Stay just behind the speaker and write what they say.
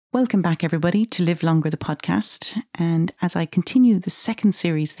Welcome back, everybody, to Live Longer, the podcast. And as I continue the second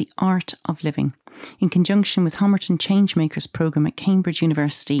series, The Art of Living, in conjunction with Homerton Changemakers programme at Cambridge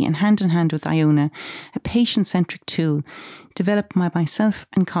University and hand in hand with Iona, a patient-centric tool developed by myself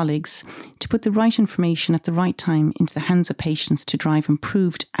and colleagues to put the right information at the right time into the hands of patients to drive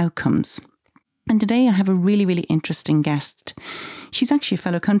improved outcomes. And today I have a really, really interesting guest. She's actually a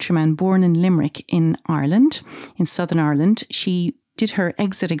fellow countryman born in Limerick in Ireland, in Southern Ireland. She did her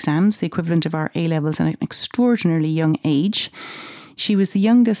exit exams, the equivalent of our A-levels, at an extraordinarily young age. She was the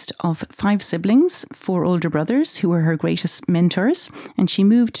youngest of 5 siblings, 4 older brothers who were her greatest mentors, and she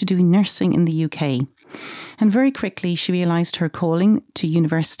moved to do nursing in the UK. And very quickly she realised her calling to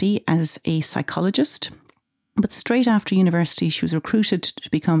university as a psychologist. But straight after university, she was recruited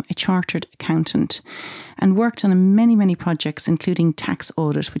to become a chartered accountant and worked on many, many projects, including tax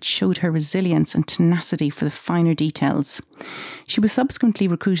audit, which showed her resilience and tenacity for the finer details. She was subsequently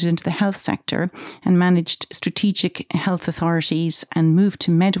recruited into the health sector and managed strategic health authorities and moved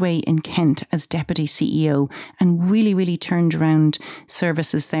to Medway in Kent as deputy CEO and really, really turned around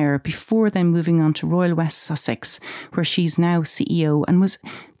services there before then moving on to Royal West Sussex, where she's now CEO and was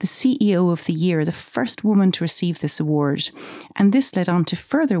the CEO of the Year, the first woman to receive this award. And this led on to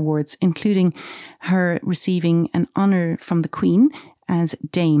further awards, including her receiving an honour from the Queen as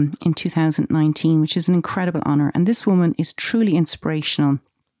Dame in 2019, which is an incredible honour. And this woman is truly inspirational.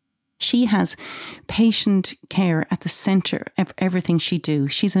 She has patient care at the centre of everything she do.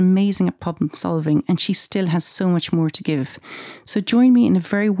 She's amazing at problem solving and she still has so much more to give. So join me in a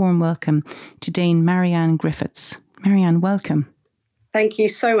very warm welcome to Dame Marianne Griffiths. Marianne, welcome. Thank you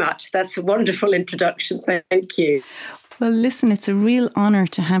so much. That's a wonderful introduction. Thank you. Well, listen, it's a real honour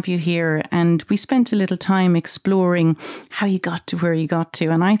to have you here. And we spent a little time exploring how you got to where you got to.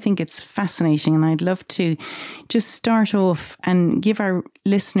 And I think it's fascinating. And I'd love to just start off and give our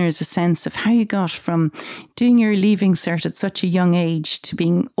listeners a sense of how you got from doing your Leaving Cert at such a young age to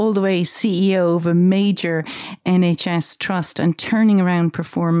being all the way CEO of a major NHS trust and turning around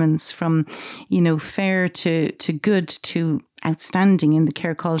performance from, fair to good to outstanding in the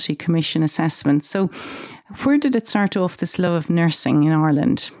Care Quality Commission assessment. So where did it start off, this love of nursing in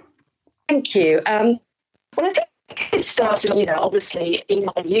Ireland? Thank you. Well, I think it started, obviously in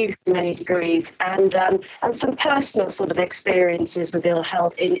my youth, many degrees, and some personal sort of experiences with ill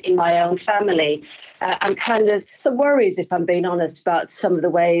health in my own family. And kind of some worries, if I'm being honest, about some of the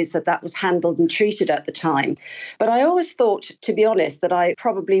ways that was handled and treated at the time. But I always thought, to be honest, that I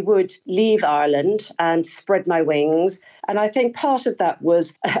probably would leave Ireland and spread my wings. And I think part of that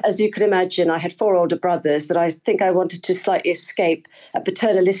was, as you can imagine, I had 4 older brothers that I think I wanted to slightly escape a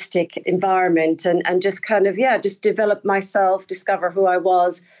paternalistic environment and just kind of, just develop myself, discover who I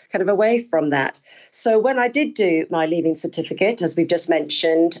was, kind of away from that. So when I did do my Leaving Certificate, as we've just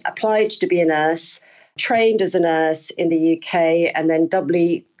mentioned, applied to be a nurse, trained as a nurse in the UK, and then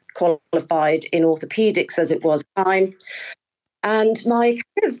doubly qualified in orthopaedics as it was at the time. And my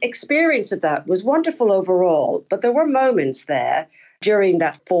kind of experience of that was wonderful overall, but there were moments there during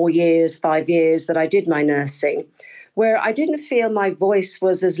that 4 years, 5 years that I did my nursing, where I didn't feel my voice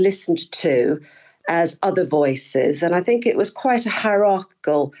was as listened to as other voices. And I think it was quite a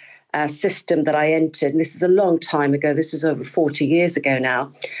hierarchical system that I entered. And this is a long time ago. This is over 40 years ago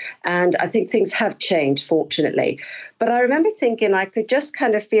now. And I think things have changed, fortunately. But I remember thinking I could just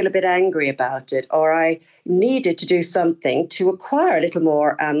kind of feel a bit angry about it, or I needed to do something to acquire a little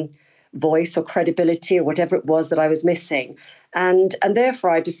more voice or credibility or whatever it was that I was missing. And therefore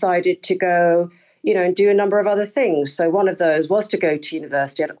I decided to go and do a number of other things. So one of those was to go to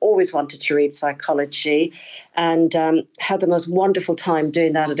university. I'd always wanted to read psychology and had the most wonderful time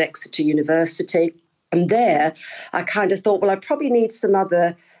doing that at Exeter University. And there I kind of thought, well, I probably need some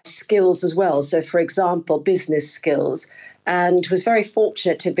other skills as well. So, for example, business skills. And was very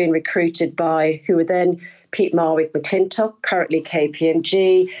fortunate to have been recruited by who were then Pete Marwick McClintock, currently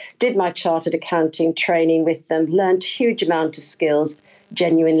KPMG, did my chartered accounting training with them, learned a huge amount of skills,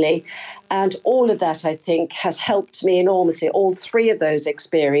 genuinely. And all of that, I think, has helped me enormously, all 3 of those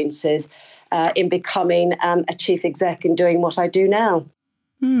experiences, in becoming a chief exec and doing what I do now.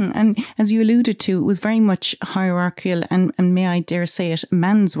 And as you alluded to, it was very much hierarchical and may I dare say it,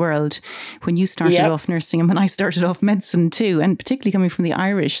 man's world when you started off nursing and when I started off medicine too. And particularly coming from the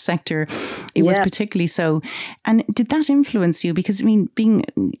Irish sector, it was particularly so. And did that influence you? Because, I mean, being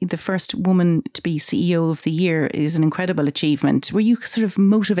the first woman to be CEO of the Year is an incredible achievement. Were you sort of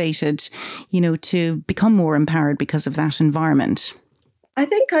motivated, to become more empowered because of that environment? I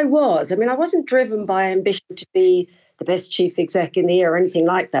think I was. I mean, I wasn't driven by ambition to be the best chief exec in the year or anything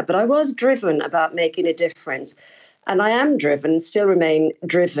like that, but I was driven about making a difference. And I am driven, still remain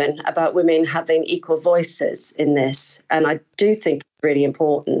driven about women having equal voices in this. And I do think it's really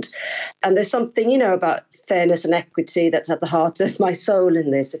important. And there's something, about fairness and equity that's at the heart of my soul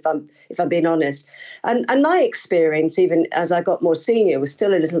in this, if I'm being honest. And my experience, even as I got more senior, was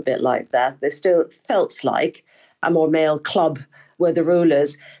still a little bit like that. There still felt like a more male club were the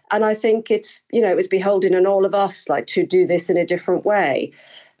rulers. And I think it's, it was beholden on all of us, like, to do this in a different way.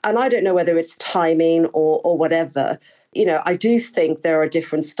 And I don't know whether it's timing or whatever. I do think there are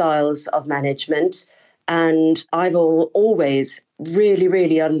different styles of management. And I've always really,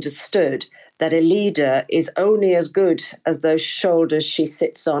 really understood that a leader is only as good as those shoulders she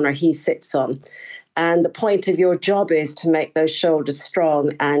sits on or he sits on. And the point of your job is to make those shoulders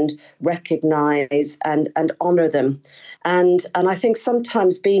strong and recognize and honor them. And I think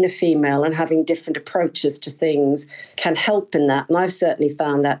sometimes being a female and having different approaches to things can help in that. And I've certainly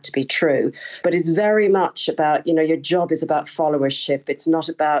found that to be true. But it's very much about, your job is about followership. It's not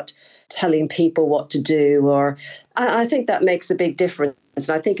about telling people what to do. I think that makes a big difference. And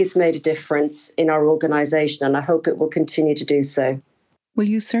I think it's made a difference in our organisation, and I hope it will continue to do so. Well,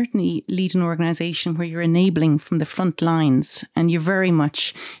 you certainly lead an organisation where you're enabling from the front lines, and you're very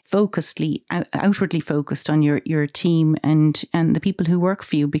much outwardly focused on your team and the people who work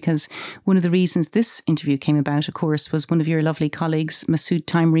for you, because one of the reasons this interview came about, of course, was one of your lovely colleagues, Masood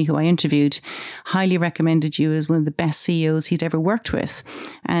Timri, who I interviewed, highly recommended you as one of the best CEOs he'd ever worked with.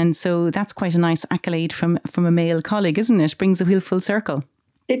 And so that's quite a nice accolade from a male colleague, isn't it? Brings the wheel full circle.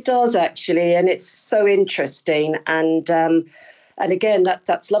 It does, actually, and it's so interesting. And again,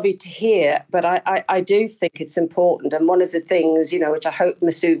 that's lovely to hear, but I do think it's important. And one of the things, which I hope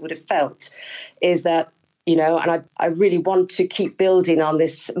Masood would have felt, is that, and I really want to keep building on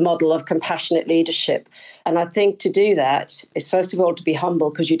this model of compassionate leadership. And I think to do that is, first of all, to be humble,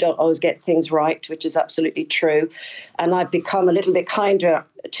 because you don't always get things right, which is absolutely true. And I've become a little bit kinder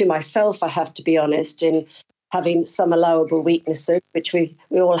to myself, I have to be honest, in having some allowable weaknesses, which we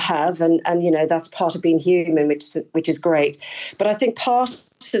all have, and that's part of being human, which is great. But I think part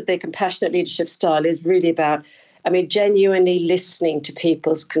of the compassionate leadership style is really about, genuinely listening to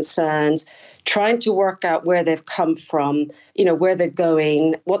people's concerns, trying to work out where they've come from, where they're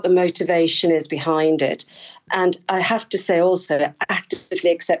going, what the motivation is behind it. And I have to say also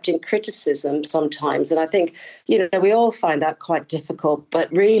actively accepting criticism sometimes. And I think, we all find that quite difficult. But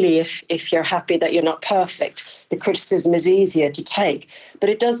really, if you're happy that you're not perfect, the criticism is easier to take. But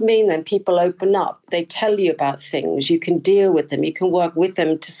it does mean then people open up. They tell you about things. You can deal with them. You can work with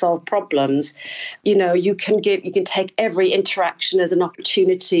them to solve problems. You can take every interaction as an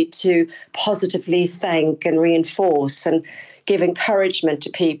opportunity to positively thank and reinforce and give encouragement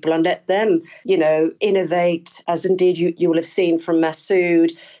to people and let them, innovate, as indeed you will have seen from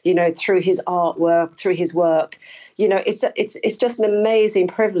Masood, through his artwork, through his work. It's just an amazing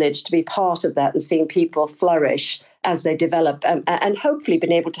privilege to be part of that and seeing people flourish as they develop, and hopefully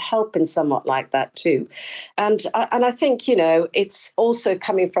been able to help in somewhat like that too. And I think, it's also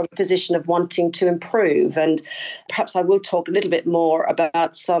coming from a position of wanting to improve. And perhaps I will talk a little bit more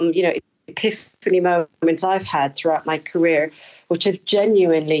about some, epiphany moments I've had throughout my career, which have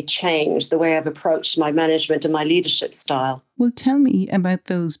genuinely changed the way I've approached my management and my leadership style. Well, tell me about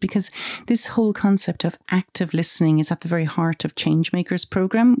those, because this whole concept of active listening is at the very heart of Changemakers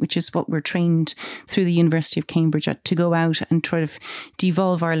programme, which is what we're trained through the University of Cambridge to go out and try to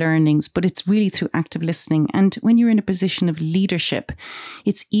devolve our learnings. But it's really through active listening. And when you're in a position of leadership,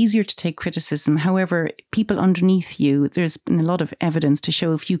 it's easier to take criticism. However, people underneath you, there's been a lot of evidence to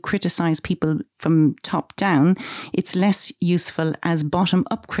show if you criticise people from top down, it's less useful as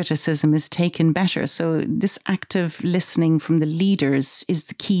bottom-up criticism is taken better. So this active listening from the leaders is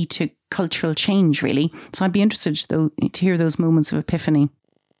the key to cultural change, really. So I'd be interested, though, to hear those moments of epiphany.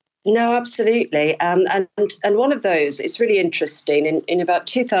 No, absolutely. And one of those, it's really interesting. In about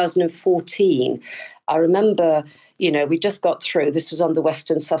 2014, I remember, we just got through, this was on the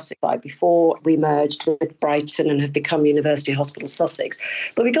Western Sussex side before we merged with Brighton and have become University Hospital Sussex.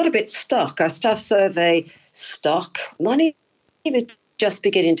 But we got a bit stuck. Our staff survey stuck. Money was just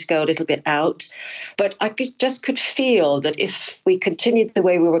beginning to go a little bit out. But I could feel that if we continued the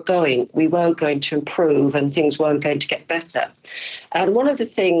way we were going, we weren't going to improve and things weren't going to get better. And one of the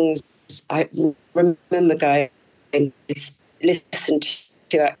things I remember going is listen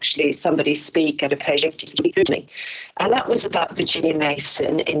to actually somebody speak at a patient meeting. And that was about Virginia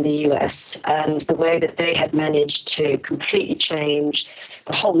Mason in the US and the way that they had managed to completely change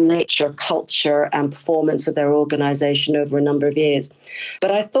the whole nature, culture and performance of their organization over a number of years.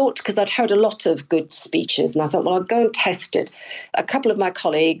 But I thought, because I'd heard a lot of good speeches, and I thought, well, I'll go and test it. A couple of my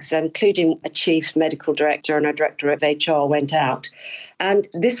colleagues, including a chief medical director and a director of HR, went out. And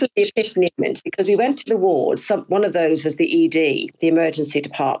this was the epiphany moment, because we went to the ward. One of those was the ED, the emergency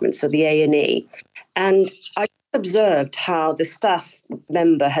department, so the A&E. And I observed how the staff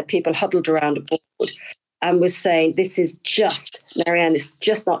member had people huddled around a board and was saying, this is just, Marianne, it's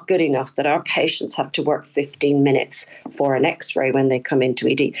just not good enough that our patients have to work 15 minutes for an x-ray when they come into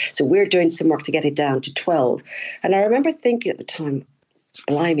ED. So we're doing some work to get it down to 12. And I remember thinking at the time,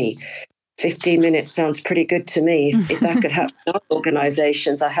 blimey, 15 minutes sounds pretty good to me. If that could happen in our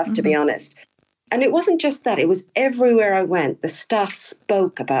organizations, I have to be honest. And it wasn't just that. It was everywhere I went. The staff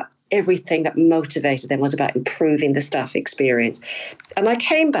spoke about everything that motivated them was about improving the staff experience. And I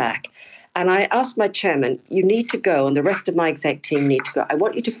came back and I asked my chairman, you need to go, and the rest of my exec team need to go. I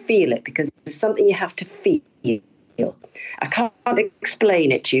want you to feel it, because it's something you have to feel. I can't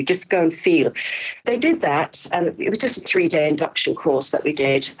explain it to you, just go and feel. They did that, and it was just a 3-day induction course that we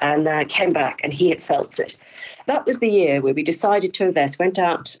did, and I came back and he had felt it. That was the year where we decided to invest, went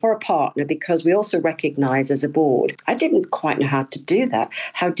out for a partner, because we also recognise as a board, I didn't quite know how to do that.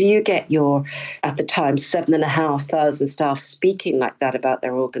 How do you get your, at the time, 7,500 staff speaking like that about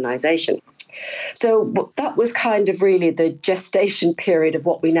their organisation? So that was kind of really the gestation period of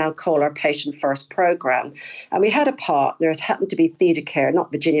what we now call our Patient First programme. And we had a partner, it happened to be ThedaCare,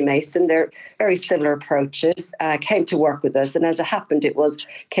 not Virginia Mason. They're very similar approaches, came to work with us. And as it happened, it was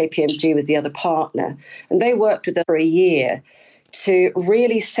KPMG was the other partner. And they worked with us for a year to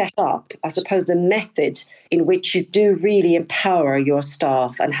really set up, I suppose, the method in which you do really empower your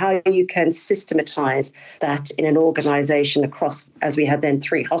staff and how you can systematise that in an organisation across, as we had then,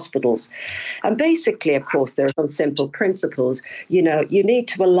 3 hospitals. And basically, of course, there are some simple principles. You know, you need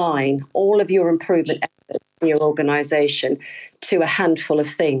to align all of your improvement efforts in your organisation to a handful of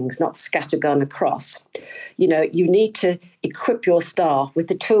things, not scattergun across. You know, you need to equip your staff with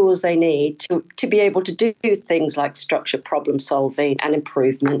the tools they need to be able to do things like structured problem solving and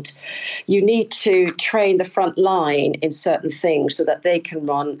improvement. You need to train the front line in certain things so that they can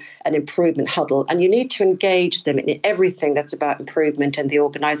run an improvement huddle. And you need to engage them in everything that's about improvement in the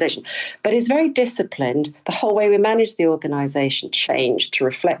organisation. But it's very disciplined. The whole way we manage the organisation changed to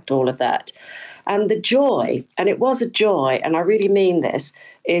reflect all of that. And the joy, and it was a joy, and I really mean this,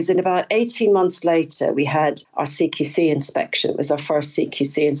 is in about 18 months later, we had our CQC inspection. It was our first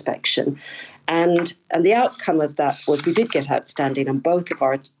CQC inspection. And the outcome of that was we did get outstanding on both of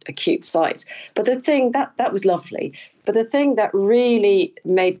our acute sites. But the thing, that was lovely. But the thing that really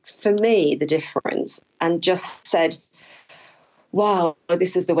made, for me, the difference and just said, wow,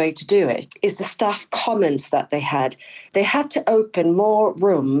 this is the way to do it, is the staff comments that they had. They had to open more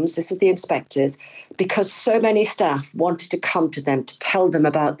rooms, this is the inspectors, because so many staff wanted to come to them to tell them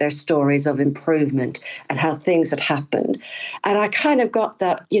about their stories of improvement and how things had happened. And I kind of got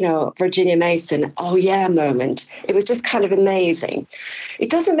that, you know, Virginia Mason, oh yeah moment. It was just kind of amazing. It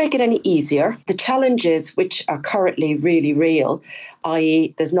doesn't make it any easier. The challenges, which are currently really real,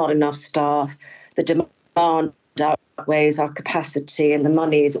 i.e. there's not enough staff, the demand outweighs our capacity, and the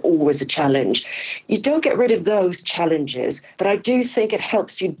money is always a challenge. You don't get rid of those challenges, but I do think it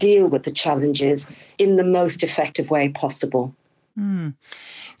helps you deal with the challenges in the most effective way possible.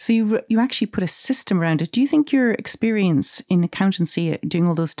 So you actually put a system around it. Do you think your experience in accountancy, doing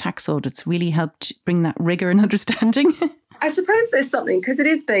all those tax audits, really helped bring that rigour and understanding? I suppose there's something, because it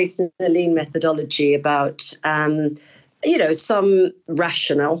is based in a lean methodology about you know, some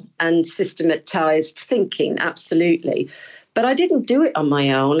rational and systematized thinking, absolutely. But I didn't do it on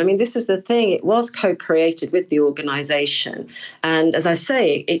my own. I mean, this is the thing. It was co-created with the organization. And as I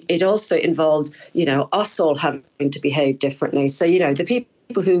say, it also involved, you know, us all having to behave differently. So, you know, the people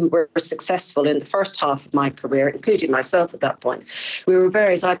who were successful in the first half of my career, including myself at that point, we were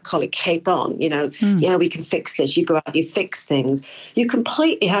very, as I call it, cape on, you know, yeah, we can fix this. You go out, you fix things. You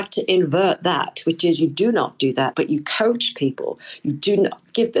completely have to invert that, which is you do not do that, but you coach people. You do not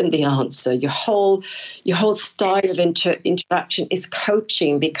give them the answer. Your whole style of interaction is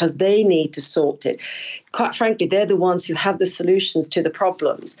coaching, because they need to sort it. Quite frankly, they're the ones who have the solutions to the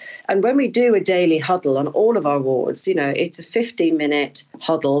problems. And when we do a daily huddle on all of our wards, you know, it's a 15-minute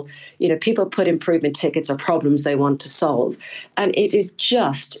huddle. You know, people put improvement tickets or problems they want to solve. And it is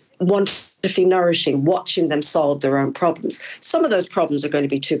just one nourishing, watching them solve their own problems. Some of those problems are going to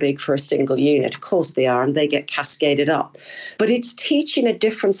be too big for a single unit. Of course they are, and they get cascaded up. But it's teaching a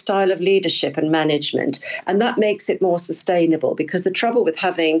different style of leadership and management, and that makes it more sustainable, because the trouble with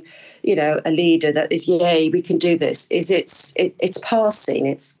having, a leader that is, yay, we can do this, is it's passing,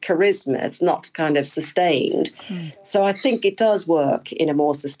 it's charisma, it's not kind of sustained. So I think it does work in a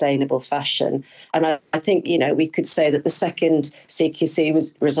more sustainable fashion. And I think, we could say that the second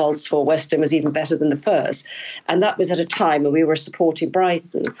CQC results for Western was even better than the first. And that was at a time when we were supporting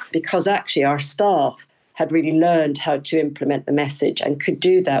Brighton, because actually our staff had really learned how to implement the message and could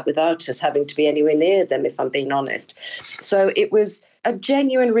do that without us having to be anywhere near them, if I'm being honest. So it was a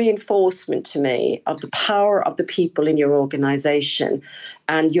genuine reinforcement to me of the power of the people in your organisation,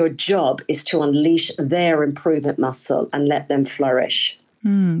 and your job is to unleash their improvement muscle and let them flourish.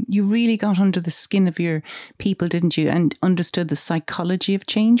 You really got under the skin of your people, didn't you? And understood the psychology of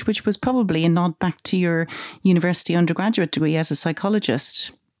change, which was probably a nod back to your university undergraduate degree as a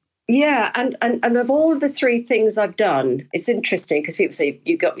psychologist. Yeah, and of all of the three things I've done, it's interesting because people say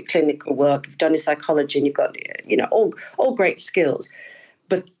you've got your clinical work, you've done your psychology, and you've got, all great skills.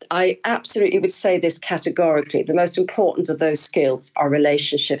 But I absolutely would say this categorically: the most important of those skills are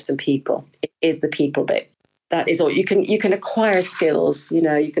relationships and people. It is the people bit. That is all. You can acquire skills,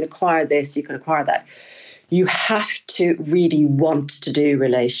 you can acquire this, you can acquire that. You have to really want to do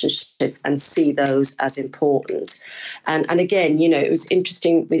relationships and see those as important. And again, it was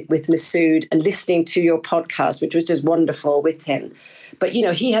interesting with Masood and listening to your podcast, which was just wonderful with him. But,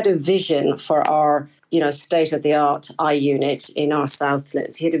 he had a vision for our, state-of-the-art eye unit in our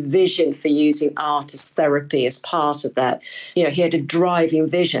Southlands. He had a vision for using art as therapy as part of that. He had a driving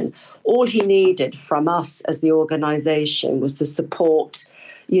vision. All he needed from us as the organisation was the support,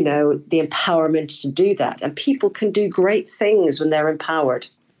 the empowerment to do that. And people can do great things when they're empowered.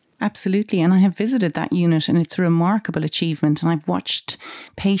 Absolutely. And I have visited that unit, and it's a remarkable achievement. And I've watched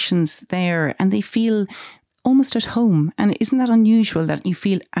patients there, and they feel almost at home. And isn't that unusual that you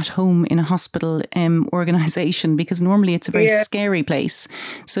feel at home in a hospital organisation? Because normally it's a very scary place.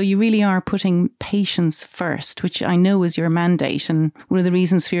 So you really are putting patients first, which I know is your mandate and one of the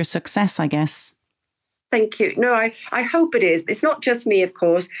reasons for your success, I guess. Thank you. No, I hope it is. It's not just me, of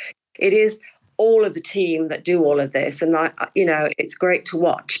course. It is all of the team that do all of this. And, it's great to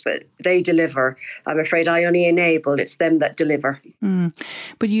watch, but they deliver. I'm afraid I only enable. It's them that deliver.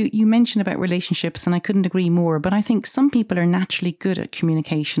 But you mentioned about relationships, and I couldn't agree more. But I think some people are naturally good at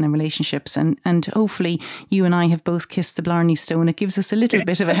communication and relationships. And hopefully you and I have both kissed the Blarney Stone. It gives us a little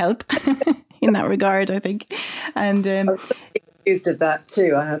bit of a help in that regard, I think. And accused of that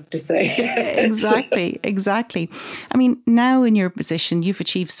too, I have to say. Exactly. I mean, now in your position, you've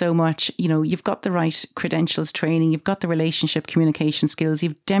achieved so much. You've got the right credentials, training, you've got the relationship communication skills,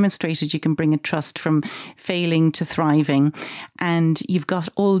 you've demonstrated you can bring a trust from failing to thriving, and you've got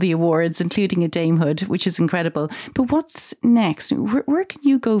all the awards, including a damehood, which is incredible. But what's next? Where can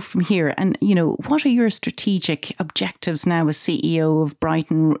you go from here? And, what are your strategic objectives now as CEO of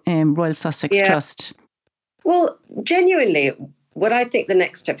Brighton Royal Sussex Trust? Well, genuinely, what I think the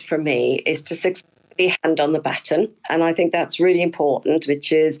next step for me is to successfully hand on the baton. And I think that's really important,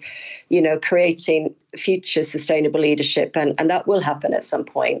 which is, creating future sustainable leadership. And that will happen at some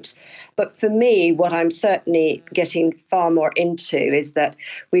point. But for me, what I'm certainly getting far more into is that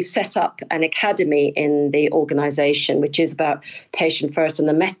we've set up an academy in the organisation, which is about patient first and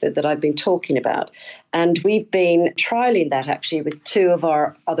the method that I've been talking about. And we've been trialling that actually with two of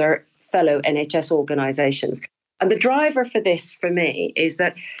our other fellow NHS organisations. And the driver for this, for me, is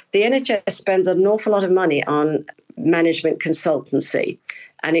that the NHS spends an awful lot of money on management consultancy,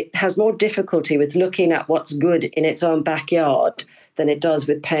 and it has more difficulty with looking at what's good in its own backyard than it does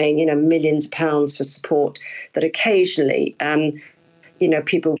with paying, millions of pounds for support that occasionally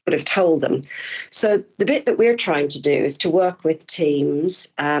people would have told them. So the bit that we're trying to do is to work with teams.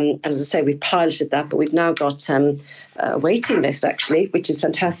 And as I say, we've piloted that, but we've now got a waiting list, actually, which is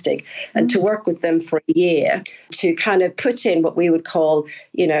fantastic. And to work with them for a year to kind of put in what we would call,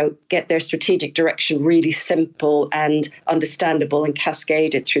 get their strategic direction really simple and understandable and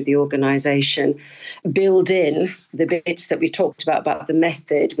cascaded through the organisation. Build in the bits that we talked about the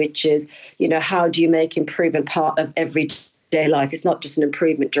method, which is, how do you make improvement part of every day life? It's not just an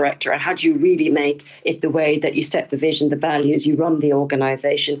improvement director. And how do you really make it the way that you set the vision, the values, you run the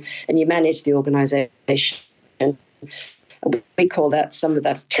organisation and you manage the organisation? We call that, some of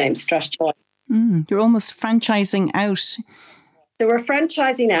that's strategy. You're almost franchising out. So we're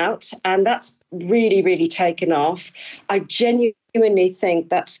franchising out, and that's really, really taken off. I genuinely think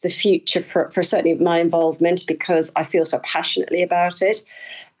that's the future for certainly my involvement, because I feel so passionately about it.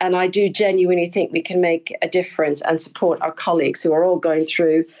 And I do genuinely think we can make a difference and support our colleagues who are all going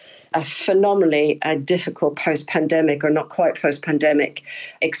through a phenomenally difficult post-pandemic or not quite post-pandemic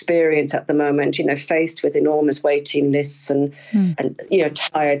experience at the moment, faced with enormous waiting lists and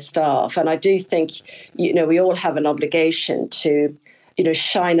tired staff. And I do think, we all have an obligation to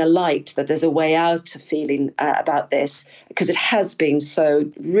shine a light that there's a way out of feeling about this, because it has been so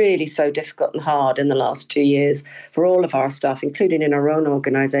difficult and hard in the last 2 years for all of our staff, including in our own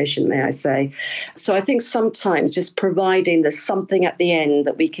organisation, may I say. So I think sometimes just providing there's something at the end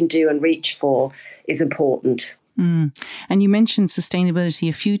that we can do and reach for is important. And you mentioned sustainability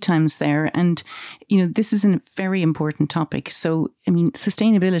a few times there. And, this is a very important topic. So,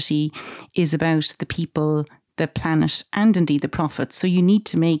 sustainability is about the people, the planet, and indeed the profit. So you need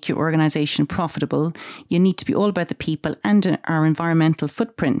to make your organisation profitable. You need to be all about the people and our environmental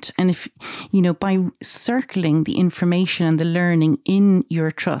footprint. And if, by circling the information and the learning in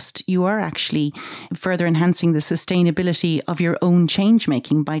your trust, you are actually further enhancing the sustainability of your own change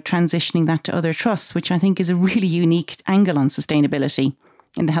making by transitioning that to other trusts, which I think is a really unique angle on sustainability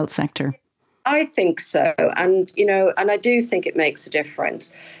in the health sector. I think so. And, and I do think it makes a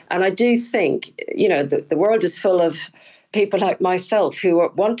difference. And I do think, the world is full of people like myself who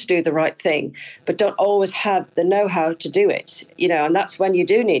want to do the right thing, but don't always have the know-how to do it, and that's when you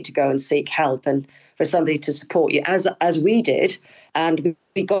do need to go and seek help and for somebody to support you, as we did. And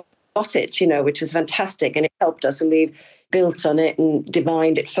we got it, which was fantastic. And it helped us. And we've built on it and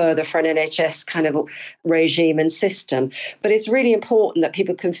divined it further for an NHS kind of regime and system. But it's really important that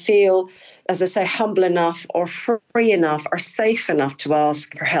people can feel, as I say, humble enough or free enough or safe enough to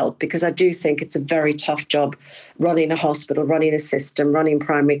ask for help, because I do think it's a very tough job running a hospital, running a system, running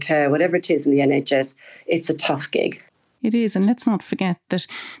primary care, whatever it is in the NHS. It's a tough gig. It is. And let's not forget that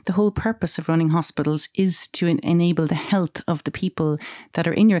the whole purpose of running hospitals is to enable the health of the people that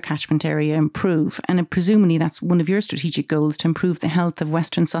are in your catchment area improve. And presumably that's one of your strategic goals, to improve the health of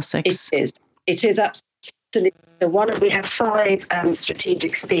Western Sussex. It is absolutely. We have 5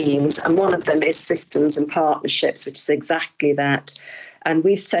 strategic themes, and one of them is systems and partnerships, which is exactly that. And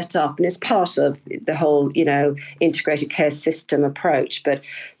we've set up, and it's part of the whole, integrated care system approach. But,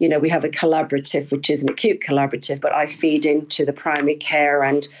 we have a collaborative, which is an acute collaborative, but I feed into the primary care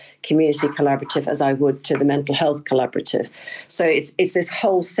and community collaborative as I would to the mental health collaborative. So it's this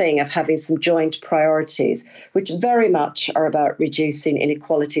whole thing of having some joint priorities, which very much are about reducing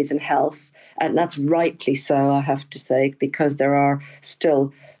inequalities in health. And that's rightly so, I have to say, because there are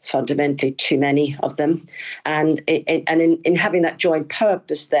still fundamentally too many of them. And in having that joint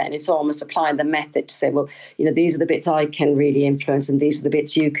purpose, then it's almost applying the method to say, well, these are the bits I can really influence and these are the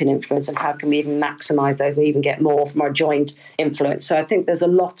bits you can influence, and how can we even maximise those and even get more from our joint influence. So I think there's a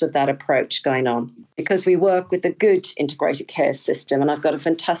lot of that approach going on, because we work with a good integrated care system. And I've got a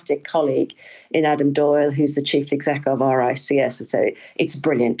fantastic colleague in Adam Doyle, who's the chief exec of RICS. So it's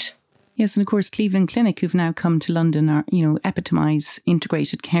brilliant. Yes, and of course, Cleveland Clinic, who've now come to London, are, epitomise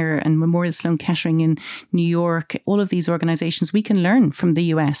integrated care, and Memorial Sloan Kettering in New York. All of these organisations, we can learn from the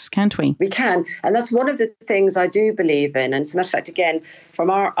US, can't we? We can. And that's one of the things I do believe in. And as a matter of fact, again, from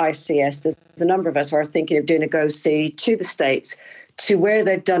our ICS, there's a number of us who are thinking of doing a go-see to the States, to where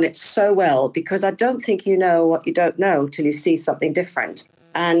they've done it so well, because I don't think you know what you don't know till you see something different.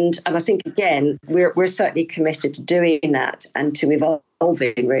 And I think, again, we're certainly committed to doing that and to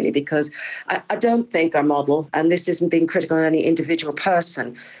evolving, really, because I don't think our model, and this isn't being critical on any individual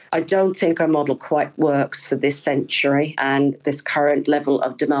person, I don't think our model quite works for this century and this current level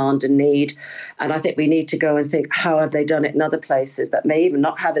of demand and need. And I think we need to go and think, how have they done it in other places that may even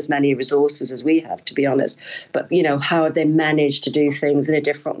not have as many resources as we have, to be honest. But, how have they managed to do things in a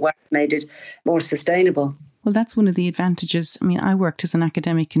different way, made it more sustainable? Well, that's one of the advantages. I worked as an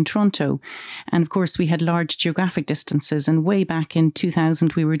academic in Toronto, and of course we had large geographic distances, and way back in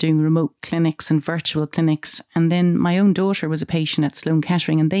 2000 we were doing remote clinics and virtual clinics. And then my own daughter was a patient at Sloan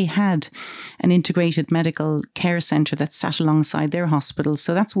Kettering, and they had an integrated medical care centre that sat alongside their hospital.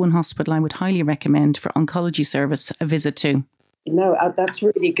 So that's one hospital I would highly recommend for oncology service a visit to. No, that's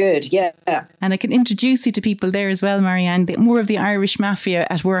really good. Yeah. And I can introduce you to people there as well, Marianne, more of the Irish mafia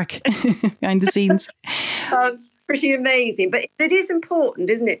at work behind the scenes. That's pretty amazing. But it is important,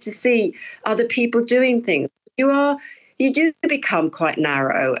 isn't it, to see other people doing things. You do become quite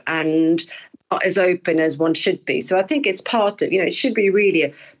narrow and not as open as one should be. So I think it's part of, it should be really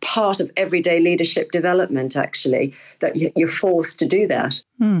a part of everyday leadership development, actually, that you're forced to do that.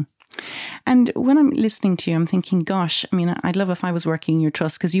 And when I'm listening to you, I'm thinking, gosh, I mean, I'd love if I was working in your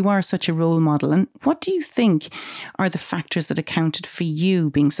trust because you are such a role model. And what do you think are the factors that accounted for you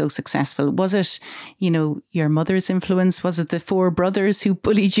being so successful? Was it, your mother's influence? Was it the 4 brothers who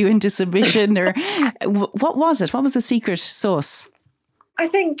bullied you into submission? Or what was it? What was the secret sauce? I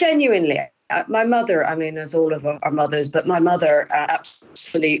think genuinely, my mother, I mean, as all of our mothers, but my mother,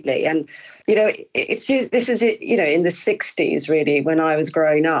 absolutely. And, this is it, in the 60s, really, when I was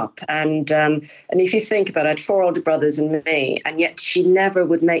growing up. And if you think about it, I had 4 older brothers and me, and yet she never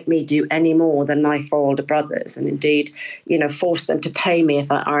would make me do any more than my 4 older brothers. And indeed, force them to pay me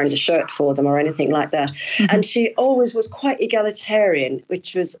if I ironed a shirt for them or anything like that. Mm-hmm. And she always was quite egalitarian,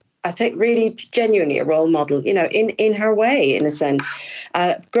 which was, I think, really genuinely a role model, in her way, in a sense.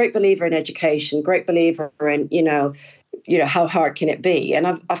 Great believer in education, great believer in, how hard can it be? And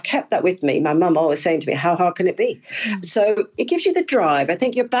I've kept that with me. My mum always saying to me, how hard can it be? Mm. So it gives you the drive. I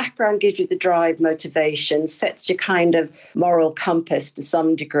think your background gives you the drive, motivation, sets your kind of moral compass to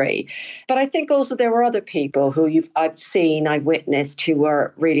some degree. But I think also there were other people who I've witnessed who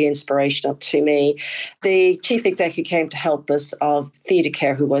were really inspirational to me. The chief executive came to help us of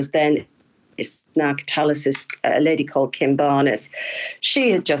ThedaCare, who was then now Catalysis, a lady called Kim Barnes. She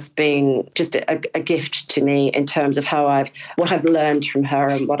has just been a gift to me in terms of what I've learned from her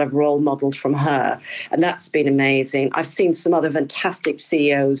and what I've role modeled from her. And that's been amazing. I've seen some other fantastic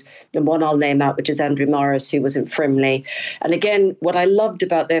CEOs, and one I'll name out, which is Andrew Morris, who was in Frimley. And again, what I loved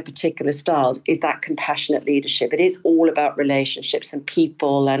about their particular styles is that compassionate leadership. It is all about relationships and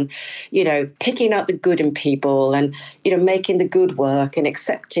people and, picking out the good in people and, making the good work and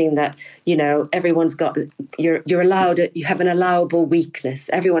accepting that, everyone's got, you're allowed, you have an allowable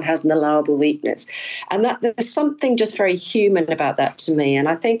weakness. Everyone has an allowable weakness. And that there's something just very human about that to me. And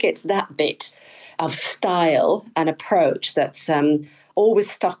I think it's that bit of style and approach that's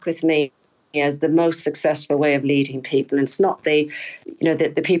always stuck with me as the most successful way of leading people. And it's not the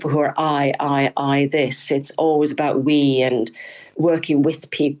people who are I, this. It's always about we and working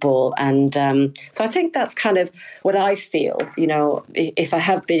with people. And so I think that's kind of what I feel, if I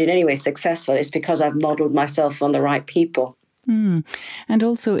have been in any way successful, it's because I've modeled myself on the right people. Mm. And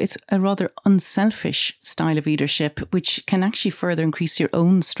also it's a rather unselfish style of leadership, which can actually further increase your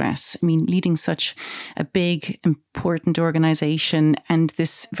own stress. I mean, leading such a big, important organisation and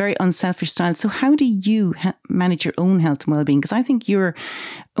this very unselfish style. So how do you manage your own health and well-being? Because I think your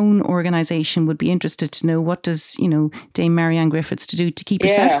own organisation would be interested to know, what does, Dame Marianne Griffiths to do to keep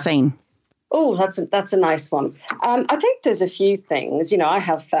yourself sane? Oh, that's a nice one. I think there's a few things. I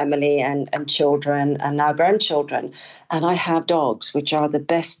have family and children and now grandchildren, and I have dogs, which are the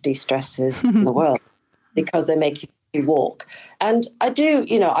best de-stressors in the world because they make you walk. And I do,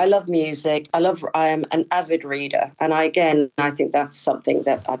 I love music. I am an avid reader. And I think that's something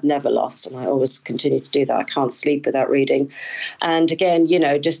that I've never lost. And I always continue to do that. I can't sleep without reading. And again,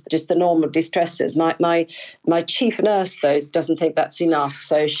 just the normal distressors. My chief nurse, though, doesn't think that's enough.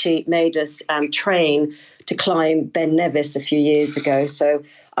 So she made us train to climb Ben Nevis a few years ago. So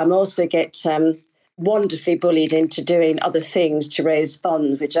I'm also wonderfully bullied into doing other things to raise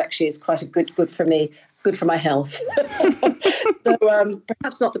funds, which actually is quite a good for me. Good for my health. So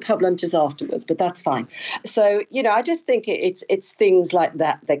perhaps not the pub lunches afterwards, but that's fine. So, I just think it's things like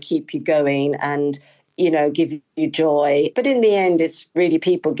that keep you going and, give you joy. But in the end, it's really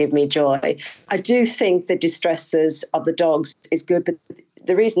people give me joy. I do think the distressors of the dogs is good, but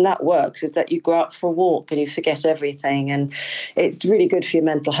the reason that works is that you go out for a walk and you forget everything, and it's really good for your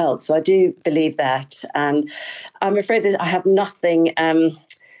mental health. So I do believe that. And I'm afraid that I have nothing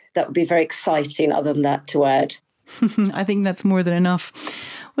that would be very exciting other than that to add. I think that's more than enough.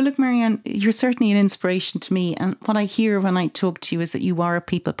 Well, look, Marianne, you're certainly an inspiration to me. And what I hear when I talk to you is that you are a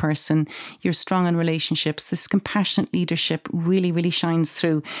people person. You're strong in relationships. This compassionate leadership really, really shines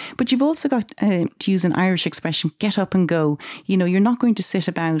through. But you've also got, to use an Irish expression, get up and go. You're not going to sit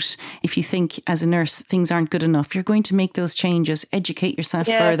about if you think as a nurse things aren't good enough. You're going to make those changes, educate yourself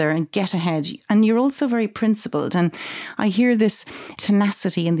further and get ahead. And you're also very principled. And I hear this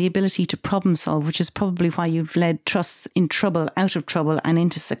tenacity and the ability to problem solve, which is probably why you've led trusts in trouble, out of trouble and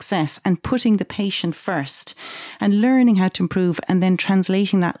into success, and putting the patient first and learning how to improve and then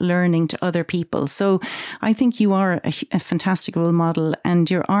translating that learning to other people. So I think you are a fantastic role model, and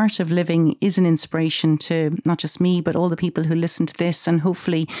your art of living is an inspiration to not just me, but all the people who listen to this. And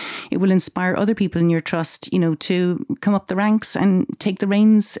hopefully it will inspire other people in your trust, to come up the ranks and take the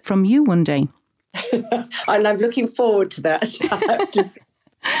reins from you one day. And I'm looking forward to that.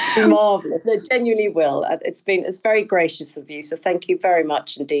 Marvellous. No, genuinely will. It's very gracious of you. So thank you very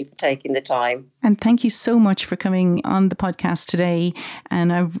much indeed for taking the time. And thank you so much for coming on the podcast today.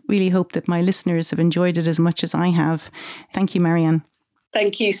 And I really hope that my listeners have enjoyed it as much as I have. Thank you, Marianne.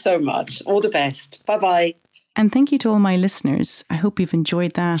 Thank you so much. All the best. Bye-bye. And thank you to all my listeners. I hope you've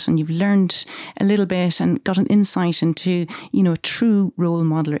enjoyed that and you've learned a little bit and got an insight into, a true role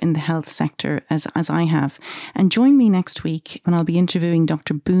model in the health sector as I have. And join me next week when I'll be interviewing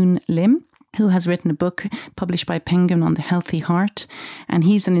Dr. Boon Lim, who has written a book published by Penguin on the healthy heart. And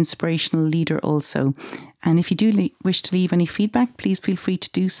he's an inspirational leader also. And if you do wish to leave any feedback, please feel free to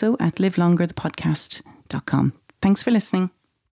do so at livelongerthepodcast.com. Thanks for listening.